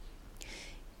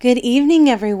Good evening,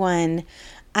 everyone.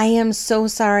 I am so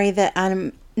sorry that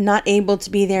I'm not able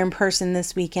to be there in person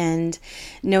this weekend.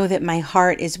 Know that my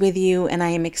heart is with you and I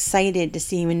am excited to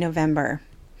see you in November.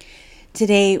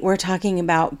 Today, we're talking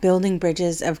about building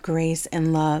bridges of grace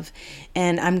and love,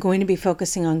 and I'm going to be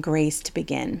focusing on grace to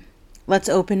begin. Let's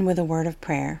open with a word of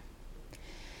prayer.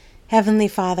 Heavenly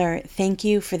Father, thank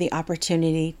you for the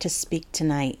opportunity to speak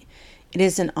tonight. It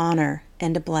is an honor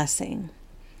and a blessing.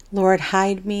 Lord,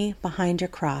 hide me behind your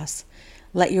cross.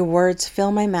 Let your words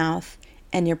fill my mouth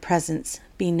and your presence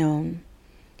be known.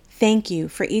 Thank you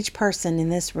for each person in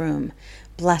this room.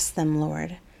 Bless them,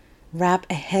 Lord. Wrap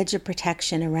a hedge of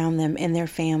protection around them and their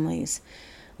families.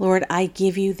 Lord, I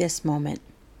give you this moment.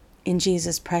 In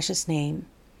Jesus' precious name,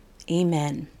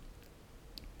 amen.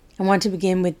 I want to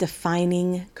begin with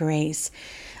defining grace.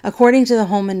 According to the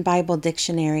Holman Bible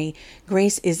Dictionary,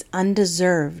 grace is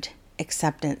undeserved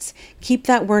acceptance. Keep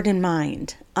that word in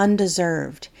mind,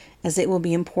 undeserved, as it will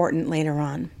be important later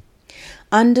on.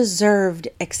 Undeserved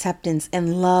acceptance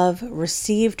and love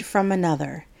received from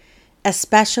another,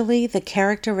 especially the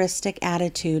characteristic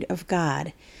attitude of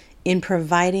God in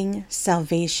providing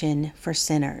salvation for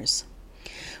sinners.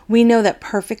 We know that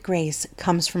perfect grace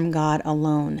comes from God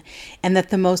alone, and that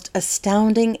the most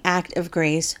astounding act of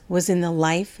grace was in the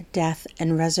life, death,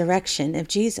 and resurrection of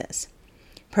Jesus,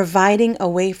 providing a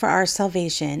way for our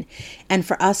salvation and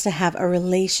for us to have a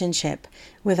relationship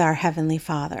with our Heavenly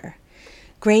Father.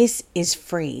 Grace is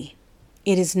free.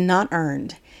 It is not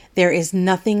earned. There is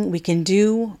nothing we can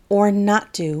do or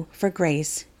not do for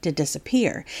grace to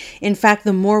disappear. In fact,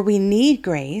 the more we need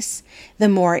grace, the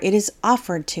more it is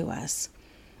offered to us.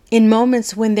 In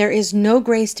moments when there is no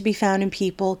grace to be found in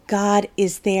people, God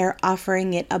is there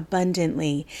offering it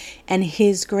abundantly, and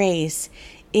His grace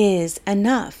is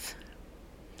enough.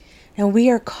 Now, we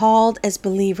are called as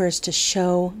believers to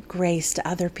show grace to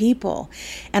other people.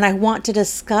 And I want to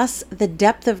discuss the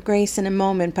depth of grace in a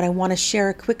moment, but I want to share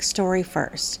a quick story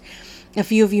first. A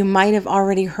few of you might have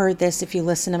already heard this if you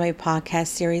listen to my podcast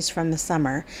series from the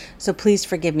summer, so please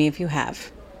forgive me if you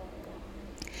have.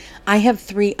 I have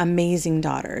 3 amazing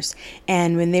daughters,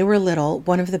 and when they were little,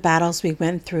 one of the battles we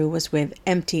went through was with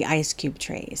empty ice cube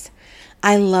trays.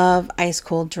 I love ice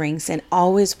cold drinks and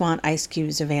always want ice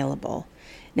cubes available.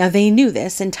 Now, they knew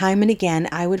this, and time and again,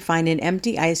 I would find an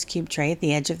empty ice cube tray at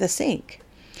the edge of the sink.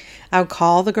 I would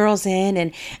call the girls in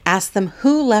and ask them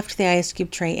who left the ice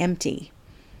cube tray empty.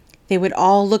 They would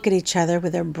all look at each other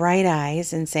with their bright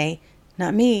eyes and say,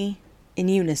 "Not me," in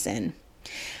unison.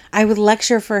 I would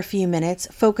lecture for a few minutes,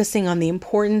 focusing on the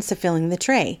importance of filling the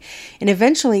tray, and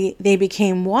eventually they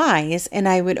became wise, and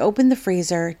I would open the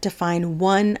freezer to find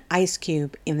 1 ice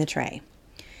cube in the tray.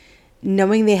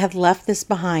 Knowing they had left this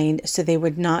behind so they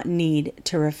would not need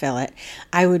to refill it,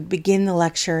 I would begin the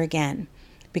lecture again,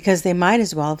 because they might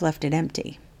as well have left it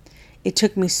empty. It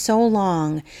took me so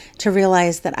long to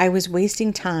realize that I was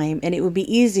wasting time and it would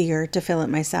be easier to fill it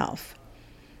myself.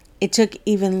 It took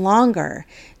even longer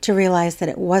to realize that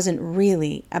it wasn't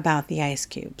really about the ice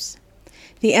cubes.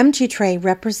 The empty tray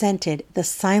represented the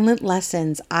silent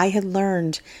lessons I had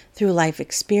learned through life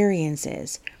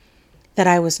experiences, that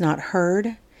I was not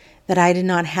heard, that I did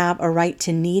not have a right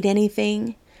to need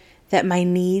anything, that my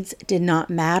needs did not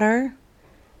matter,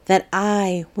 that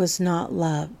I was not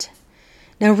loved.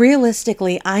 Now,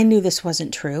 realistically, I knew this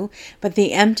wasn't true, but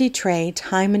the empty tray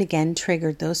time and again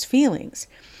triggered those feelings.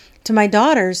 To my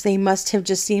daughters, they must have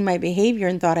just seen my behavior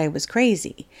and thought I was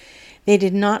crazy. They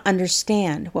did not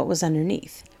understand what was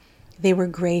underneath. They were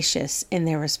gracious in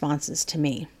their responses to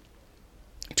me.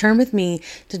 Turn with me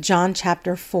to John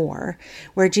chapter 4,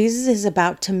 where Jesus is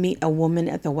about to meet a woman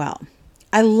at the well.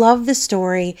 I love the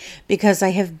story because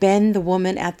I have been the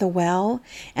woman at the well,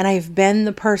 and I have been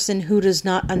the person who does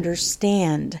not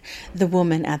understand the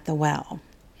woman at the well.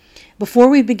 Before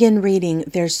we begin reading,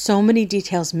 there's so many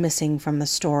details missing from the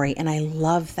story, and I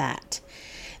love that.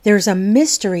 There's a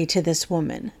mystery to this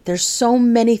woman. There's so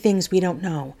many things we don't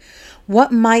know.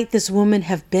 What might this woman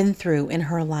have been through in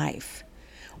her life?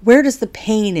 Where does the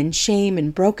pain and shame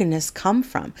and brokenness come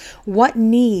from? What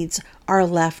needs are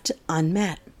left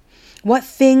unmet? What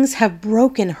things have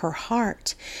broken her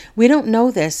heart? We don't know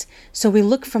this, so we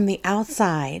look from the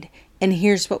outside, and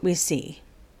here's what we see.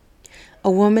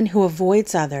 A woman who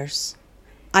avoids others,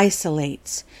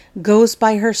 isolates, goes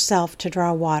by herself to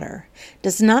draw water,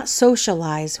 does not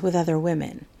socialize with other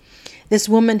women. This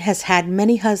woman has had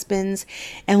many husbands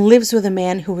and lives with a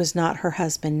man who is not her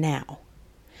husband now.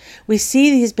 We see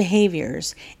these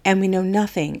behaviors and we know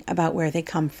nothing about where they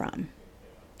come from.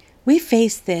 We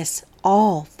face this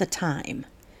all the time.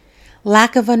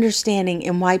 lack of understanding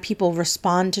in why people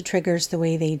respond to triggers the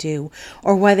way they do,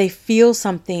 or why they feel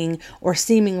something or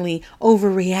seemingly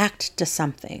overreact to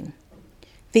something.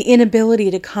 The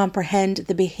inability to comprehend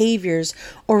the behaviors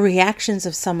or reactions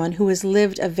of someone who has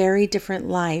lived a very different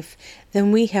life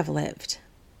than we have lived.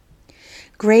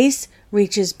 Grace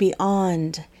reaches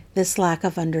beyond this lack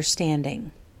of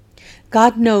understanding.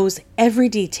 God knows every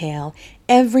detail,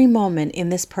 every moment in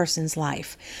this person's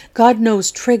life. God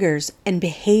knows triggers and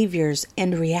behaviors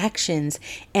and reactions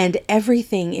and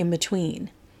everything in between.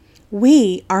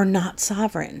 We are not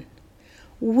sovereign.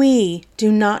 We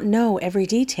do not know every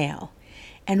detail,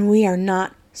 and we are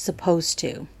not supposed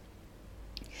to.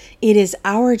 It is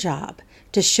our job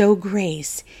to show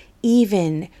grace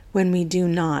even when we do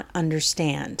not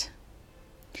understand.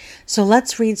 So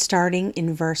let's read starting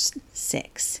in verse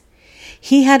 6.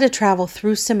 He had to travel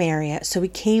through Samaria, so he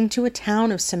came to a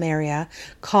town of Samaria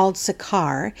called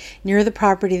Sychar, near the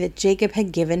property that Jacob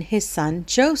had given his son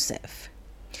Joseph.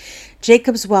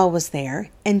 Jacob's well was there,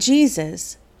 and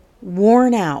Jesus,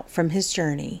 worn out from his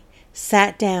journey,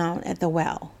 sat down at the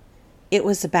well. It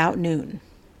was about noon.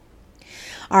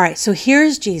 All right, so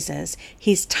here's Jesus.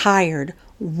 He's tired,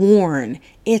 worn.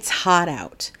 It's hot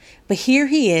out. But here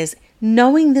he is,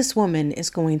 knowing this woman is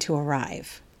going to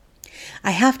arrive.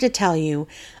 I have to tell you,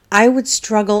 I would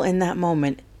struggle in that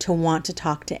moment to want to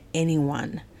talk to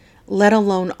anyone, let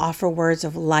alone offer words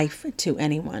of life to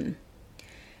anyone.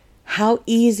 How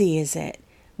easy is it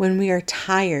when we are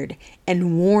tired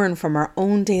and worn from our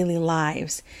own daily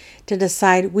lives to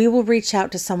decide we will reach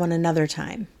out to someone another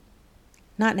time?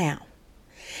 Not now.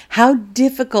 How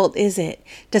difficult is it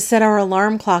to set our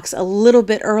alarm clocks a little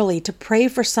bit early to pray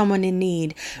for someone in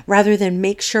need rather than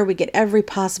make sure we get every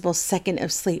possible second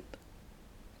of sleep?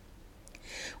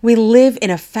 We live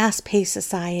in a fast-paced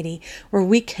society where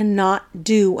we cannot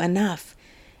do enough.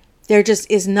 There just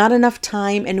is not enough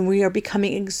time, and we are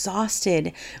becoming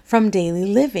exhausted from daily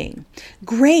living.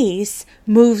 Grace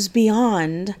moves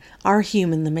beyond our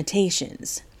human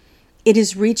limitations. It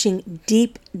is reaching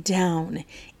deep down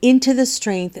into the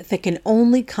strength that can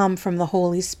only come from the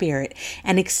Holy Spirit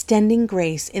and extending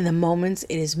grace in the moments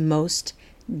it is most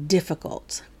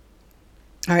difficult.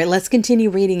 All right, let's continue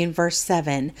reading in verse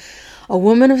 7. A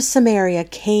woman of Samaria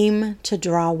came to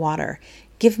draw water.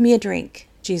 "Give me a drink,"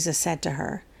 Jesus said to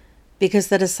her, because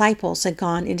the disciples had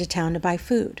gone into town to buy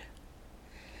food.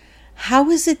 "How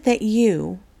is it that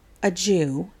you, a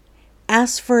Jew,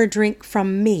 ask for a drink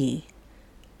from me,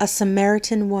 a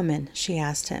Samaritan woman?" she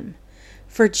asked him.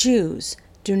 For Jews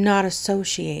do not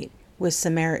associate with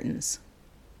Samaritans.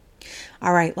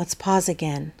 All right, let's pause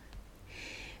again.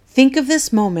 Think of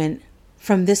this moment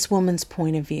from this woman's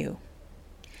point of view.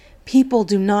 People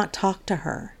do not talk to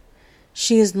her.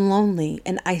 She is lonely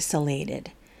and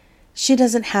isolated. She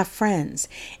doesn't have friends.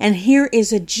 And here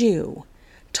is a Jew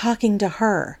talking to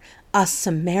her, a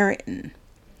Samaritan.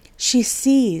 She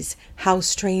sees how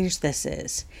strange this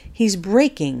is. He's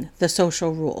breaking the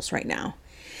social rules right now.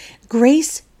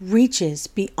 Grace reaches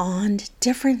beyond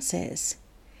differences.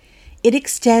 It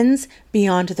extends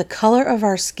beyond the color of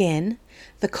our skin,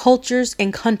 the cultures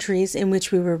and countries in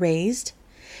which we were raised,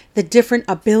 the different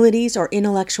abilities or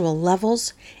intellectual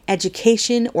levels,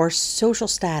 education or social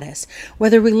status,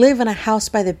 whether we live in a house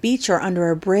by the beach or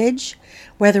under a bridge,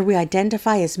 whether we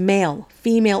identify as male,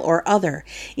 female, or other,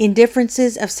 in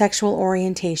differences of sexual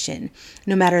orientation,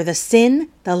 no matter the sin,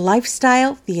 the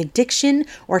lifestyle, the addiction,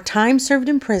 or time served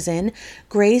in prison,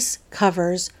 grace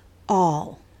covers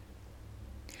all.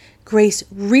 Grace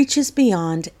reaches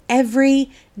beyond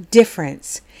every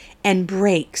difference and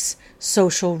breaks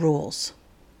social rules.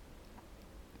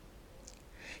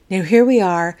 Now here we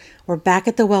are, we're back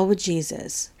at the well with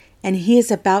Jesus, and he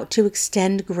is about to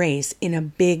extend grace in a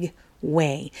big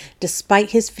way, despite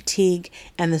his fatigue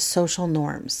and the social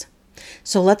norms.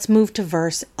 So let's move to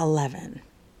verse 11.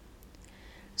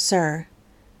 "Sir,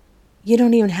 you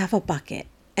don't even have a bucket,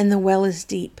 and the well is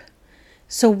deep.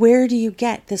 So where do you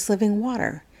get this living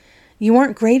water? You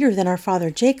aren't greater than our father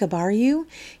Jacob, are you?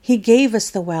 He gave us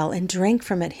the well and drank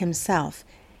from it himself,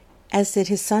 as did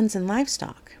his sons and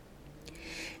livestock."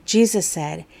 Jesus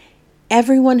said,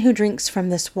 "Everyone who drinks from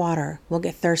this water will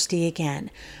get thirsty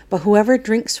again, but whoever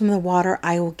drinks from the water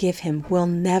I will give him will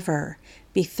never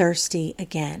be thirsty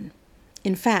again.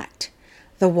 In fact,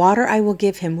 the water I will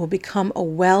give him will become a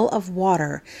well of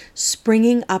water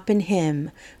springing up in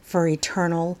him for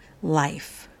eternal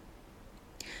life."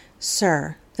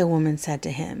 "Sir," the woman said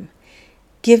to him,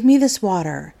 "give me this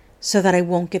water so that I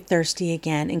won't get thirsty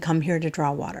again and come here to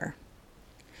draw water."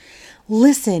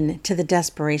 Listen to the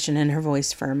desperation in her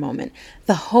voice for a moment,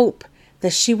 the hope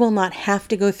that she will not have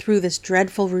to go through this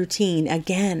dreadful routine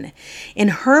again. In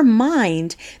her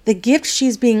mind, the gift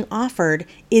she's being offered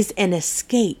is an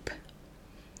escape.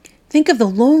 Think of the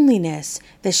loneliness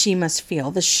that she must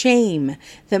feel, the shame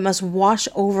that must wash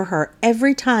over her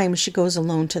every time she goes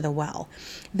alone to the well,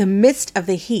 the midst of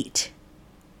the heat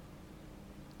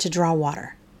to draw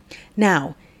water.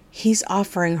 Now, he's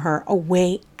offering her a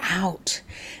way out.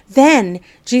 Then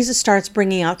Jesus starts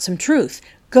bringing out some truth.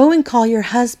 Go and call your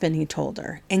husband, he told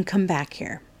her, and come back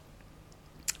here.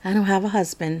 I don't have a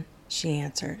husband, she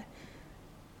answered.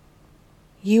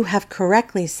 You have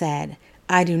correctly said,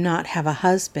 I do not have a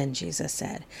husband, Jesus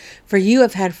said. For you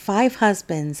have had 5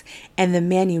 husbands, and the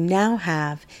man you now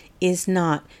have is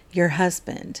not your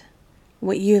husband.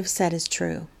 What you have said is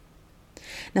true.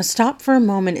 Now stop for a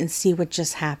moment and see what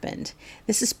just happened.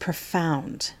 This is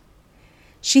profound.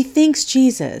 She thinks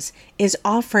Jesus is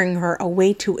offering her a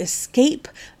way to escape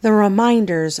the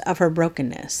reminders of her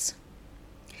brokenness.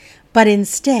 But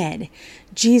instead,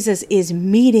 Jesus is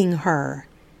meeting her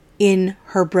in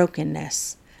her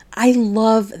brokenness. I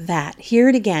love that. Hear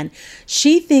it again.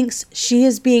 She thinks she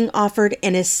is being offered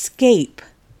an escape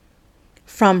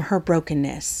from her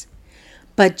brokenness.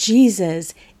 But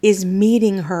Jesus is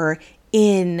meeting her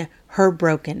in her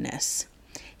brokenness.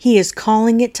 He is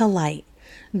calling it to light,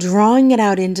 drawing it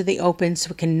out into the open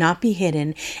so it cannot be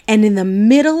hidden. And in the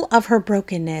middle of her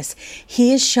brokenness,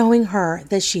 he is showing her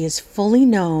that she is fully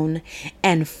known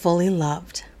and fully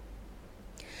loved.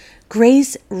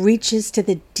 Grace reaches to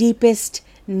the deepest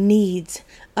needs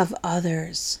of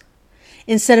others.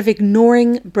 Instead of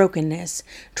ignoring brokenness,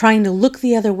 trying to look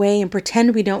the other way and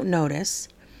pretend we don't notice,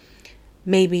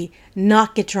 maybe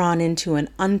not get drawn into an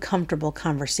uncomfortable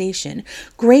conversation,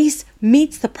 grace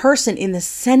meets the person in the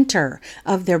center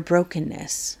of their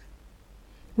brokenness.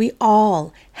 We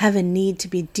all have a need to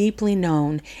be deeply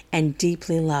known and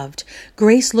deeply loved.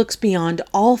 Grace looks beyond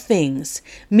all things,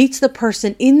 meets the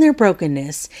person in their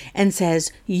brokenness, and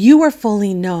says, you are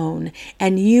fully known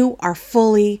and you are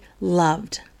fully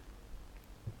loved.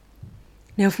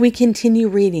 Now, if we continue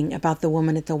reading about the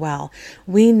woman at the well,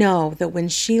 we know that when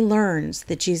she learns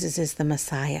that Jesus is the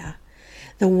Messiah,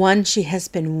 the one she has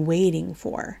been waiting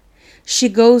for, she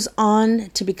goes on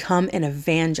to become an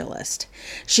evangelist.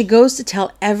 She goes to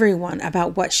tell everyone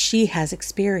about what she has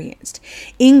experienced.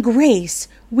 In grace,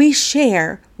 we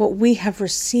share what we have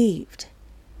received.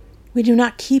 We do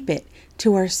not keep it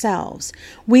to ourselves.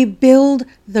 We build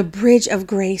the bridge of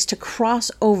grace to cross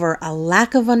over a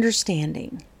lack of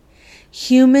understanding,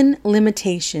 human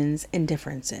limitations and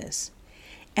differences.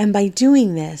 And by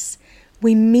doing this,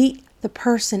 we meet the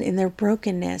person in their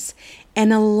brokenness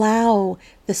and allow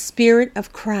the Spirit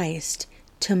of Christ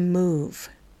to move.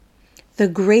 The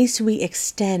grace we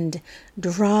extend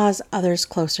draws others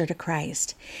closer to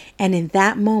Christ. And in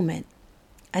that moment,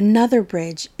 another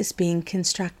bridge is being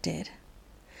constructed.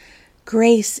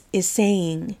 Grace is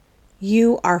saying,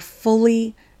 you are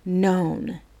fully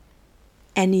known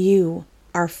and you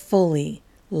are fully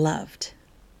loved.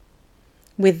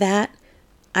 With that,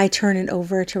 I turn it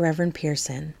over to Reverend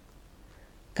Pearson.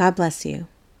 God bless you.